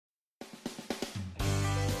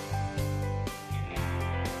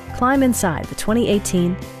climb inside the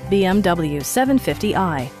 2018 BMW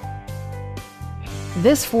 750i.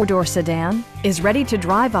 This four-door sedan is ready to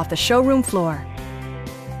drive off the showroom floor.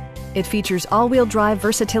 It features all-wheel drive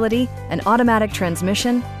versatility, an automatic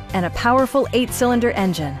transmission, and a powerful 8-cylinder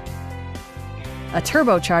engine. A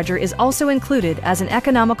turbocharger is also included as an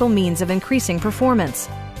economical means of increasing performance.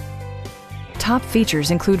 Top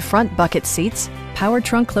features include front bucket seats, power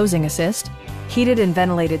trunk closing assist, heated and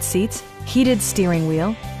ventilated seats, heated steering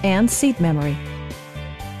wheel, and seat memory.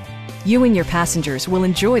 You and your passengers will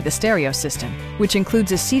enjoy the stereo system, which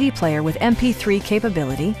includes a CD player with MP3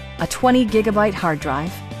 capability, a 20-gigabyte hard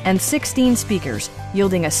drive, and 16 speakers,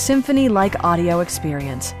 yielding a symphony-like audio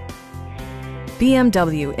experience.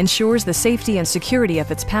 BMW ensures the safety and security of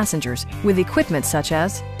its passengers with equipment such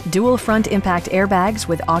as dual front impact airbags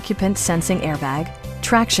with occupant sensing airbag,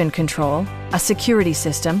 traction control, a security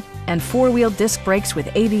system, and four-wheel disc brakes with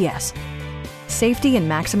ABS. Safety and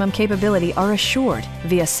maximum capability are assured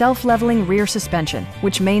via self-leveling rear suspension,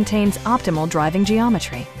 which maintains optimal driving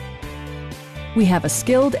geometry. We have a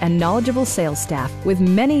skilled and knowledgeable sales staff with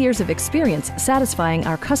many years of experience satisfying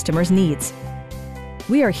our customers' needs.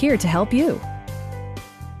 We are here to help you.